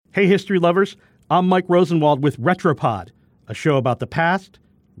Hey, history lovers. I'm Mike Rosenwald with Retropod, a show about the past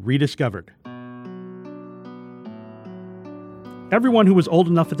rediscovered. Everyone who was old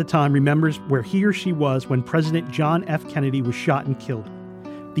enough at the time remembers where he or she was when President John F. Kennedy was shot and killed.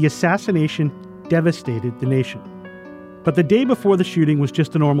 The assassination devastated the nation. But the day before the shooting was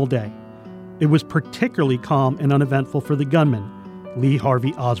just a normal day. It was particularly calm and uneventful for the gunman, Lee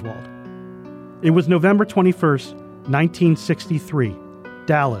Harvey Oswald. It was November 21st, 1963,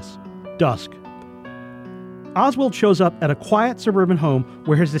 Dallas, dusk. Oswald shows up at a quiet suburban home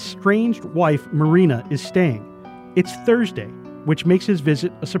where his estranged wife, Marina, is staying. It's Thursday, which makes his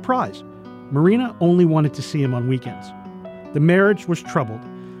visit a surprise. Marina only wanted to see him on weekends. The marriage was troubled.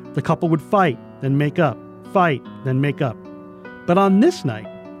 The couple would fight, then make up, fight, then make up. But on this night,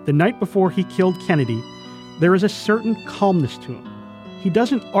 the night before he killed Kennedy, there is a certain calmness to him. He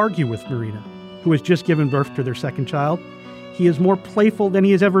doesn't argue with Marina, who has just given birth to their second child. He is more playful than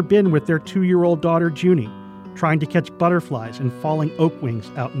he has ever been with their 2-year-old daughter, Junie, trying to catch butterflies and falling oak wings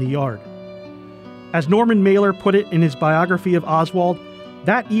out in the yard. As Norman Mailer put it in his biography of Oswald,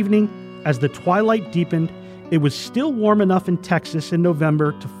 that evening, as the twilight deepened, it was still warm enough in Texas in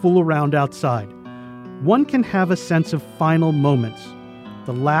November to fool around outside. One can have a sense of final moments,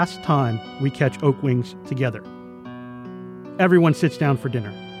 the last time we catch oak wings together. Everyone sits down for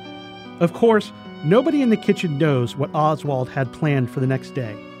dinner. Of course, nobody in the kitchen knows what Oswald had planned for the next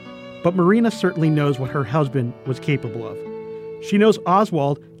day. But Marina certainly knows what her husband was capable of. She knows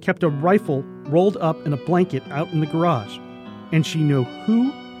Oswald kept a rifle rolled up in a blanket out in the garage. And she knew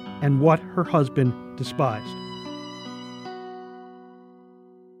who and what her husband despised.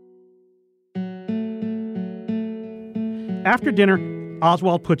 After dinner,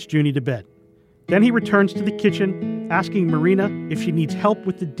 Oswald puts Junie to bed. Then he returns to the kitchen, asking Marina if she needs help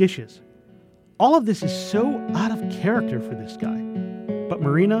with the dishes. All of this is so out of character for this guy. But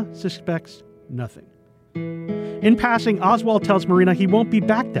Marina suspects nothing. In passing, Oswald tells Marina he won't be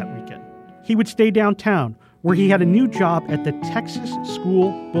back that weekend. He would stay downtown, where he had a new job at the Texas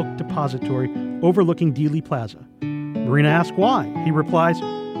School Book Depository overlooking Dealey Plaza. Marina asks why. He replies,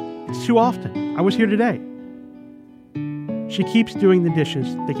 "It's too often. I was here today." She keeps doing the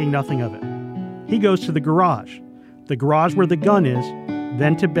dishes, thinking nothing of it. He goes to the garage where the gun is,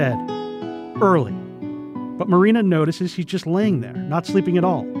 then to bed, early. But Marina notices he's just laying there, not sleeping at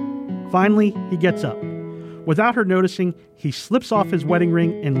all. Finally, he gets up. Without her noticing, he slips off his wedding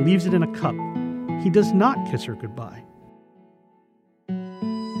ring and leaves it in a cup. He does not kiss her goodbye.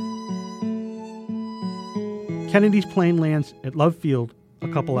 Kennedy's plane lands at Love Field a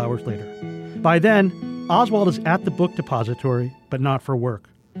couple hours later. By then, Oswald is at the book depository, but not for work.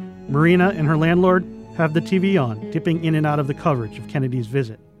 Marina and her landlord have the TV on, dipping in and out of the coverage of Kennedy's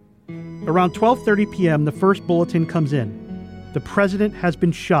visit. Around 12:30 p.m., the first bulletin comes in. The president has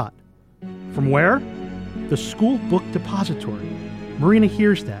been shot. From where? The school book depository. Marina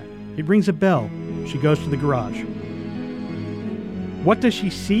hears that. It rings a bell. She goes to the garage. What does she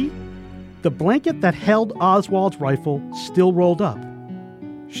see? The blanket that held Oswald's rifle still rolled up.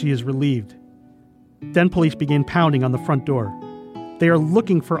 She is relieved. Then police begin pounding on the front door. They are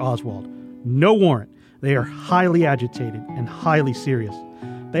looking for Oswald. No warrant. They are highly agitated and highly serious.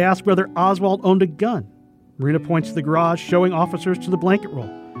 They ask whether Oswald owned a gun. Marina points to the garage, showing officers to the blanket roll.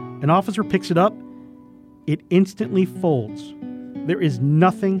 An officer picks it up. It instantly folds. There is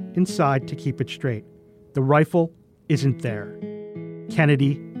nothing inside to keep it straight. The rifle isn't there.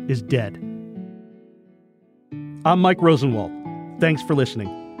 Kennedy is dead. I'm Mike Rosenwald. Thanks for listening.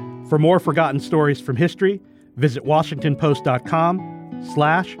 For more forgotten stories from history, visit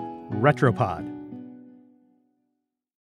WashingtonPost.com/Retropod.